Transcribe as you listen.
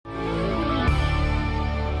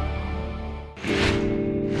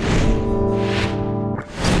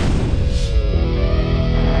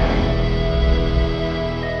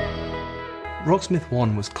Rocksmith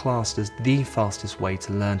 1 was classed as the fastest way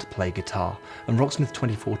to learn to play guitar, and Rocksmith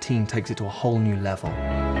 2014 takes it to a whole new level.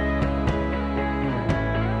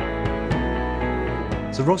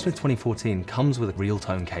 So Rocksmith 2014 comes with a real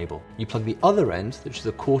tone cable. You plug the other end, which is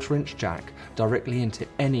a 1/4" jack, directly into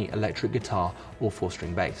any electric guitar or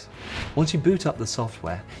 4-string bass. Once you boot up the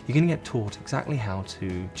software, you're going to get taught exactly how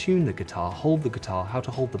to tune the guitar, how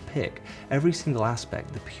to hold the pick. Every single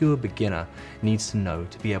aspect the pure beginner needs to know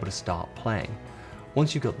to be able to start playing.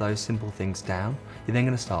 Once you've got those simple things down, you're then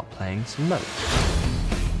going to start playing some notes.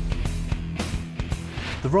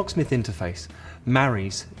 The Rocksmith interface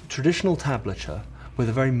marries traditional tablature with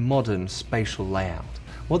a very modern spatial layout.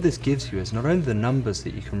 What this gives you is not only the numbers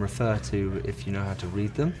that you can refer to if you know how to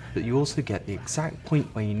read them, but you also get the exact point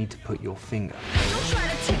where you need to put your finger.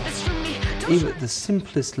 Even at the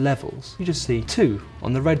simplest levels, you just see 2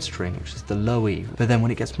 on the red string, which is the low E. But then when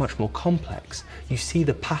it gets much more complex, you see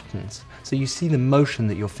the patterns. So you see the motion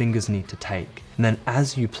that your fingers need to take. And then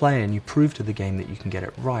as you play and you prove to the game that you can get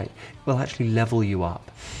it right, it will actually level you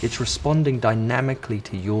up. It's responding dynamically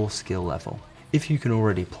to your skill level. If you can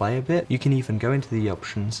already play a bit, you can even go into the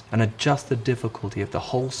options and adjust the difficulty of the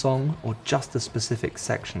whole song or just the specific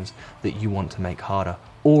sections that you want to make harder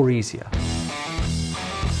or easier.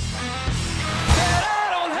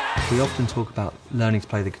 We often talk about learning to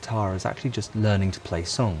play the guitar as actually just learning to play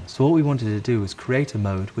songs. So what we wanted to do was create a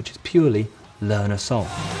mode which is purely learn a song.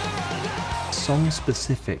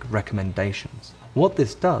 Song-specific recommendations. What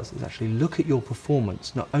this does is actually look at your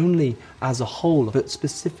performance not only as a whole, but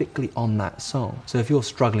specifically on that song. So if you're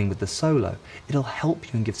struggling with the solo, it'll help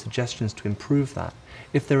you and give suggestions to improve that.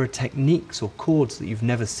 If there are techniques or chords that you've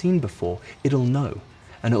never seen before, it'll know,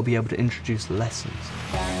 and it'll be able to introduce lessons.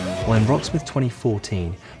 Well, in Rocksmith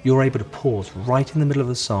 2014, you're able to pause right in the middle of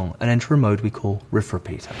a song and enter a mode we call Riff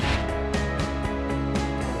Repeater.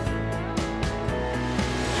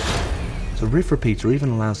 The Riff Repeater even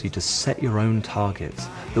allows you to set your own targets,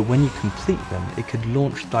 that when you complete them, it could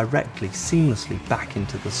launch directly, seamlessly back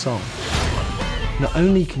into the song. Not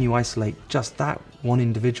only can you isolate just that one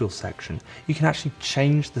individual section, you can actually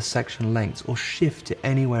change the section lengths or shift it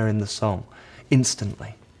anywhere in the song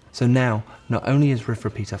instantly. So now, not only is Riff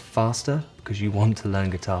Repeater faster, because you want to learn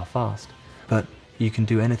guitar fast, but you can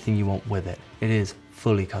do anything you want with it. It is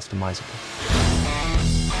fully customizable.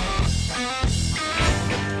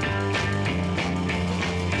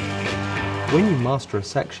 When you master a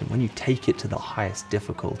section, when you take it to the highest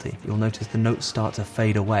difficulty, you'll notice the notes start to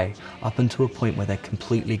fade away up until a point where they're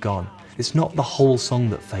completely gone. It's not the whole song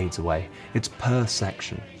that fades away, it's per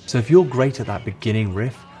section. So if you're great at that beginning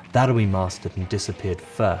riff, that'll be mastered and disappeared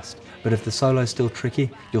first. But if the solo's still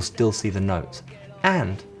tricky, you'll still see the notes.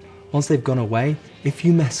 And once they've gone away, if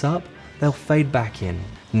you mess up, they'll fade back in.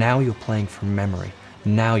 Now you're playing from memory.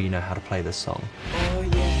 Now you know how to play the song.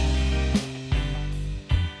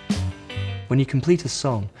 When you complete a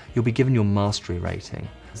song, you'll be given your mastery rating.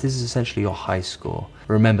 This is essentially your high score.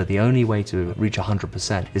 Remember, the only way to reach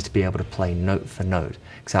 100% is to be able to play note for note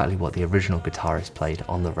exactly what the original guitarist played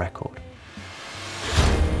on the record.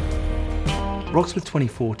 Rocksmith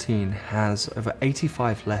 2014 has over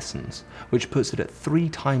 85 lessons, which puts it at 3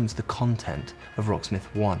 times the content of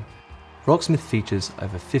Rocksmith 1. Rocksmith features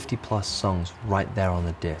over 50+ songs right there on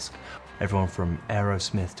the disc, everyone from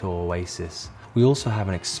Aerosmith to Oasis. We also have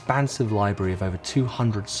an expansive library of over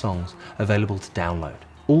 200 songs available to download.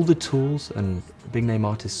 All the tools and big name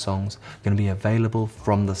artist songs are going to be available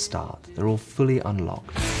from the start. They're all fully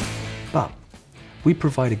unlocked. But we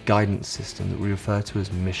provide a guidance system that we refer to as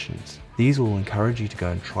missions. These will encourage you to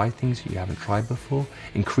go and try things you haven't tried before,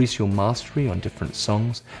 increase your mastery on different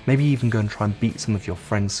songs, maybe even go and try and beat some of your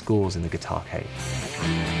friends' scores in the guitar cave.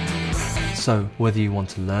 So whether you want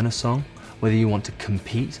to learn a song, whether you want to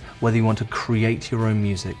compete, whether you want to create your own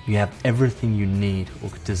music, you have everything you need or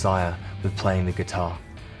desire with playing the guitar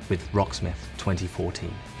with Rocksmith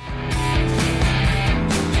 2014.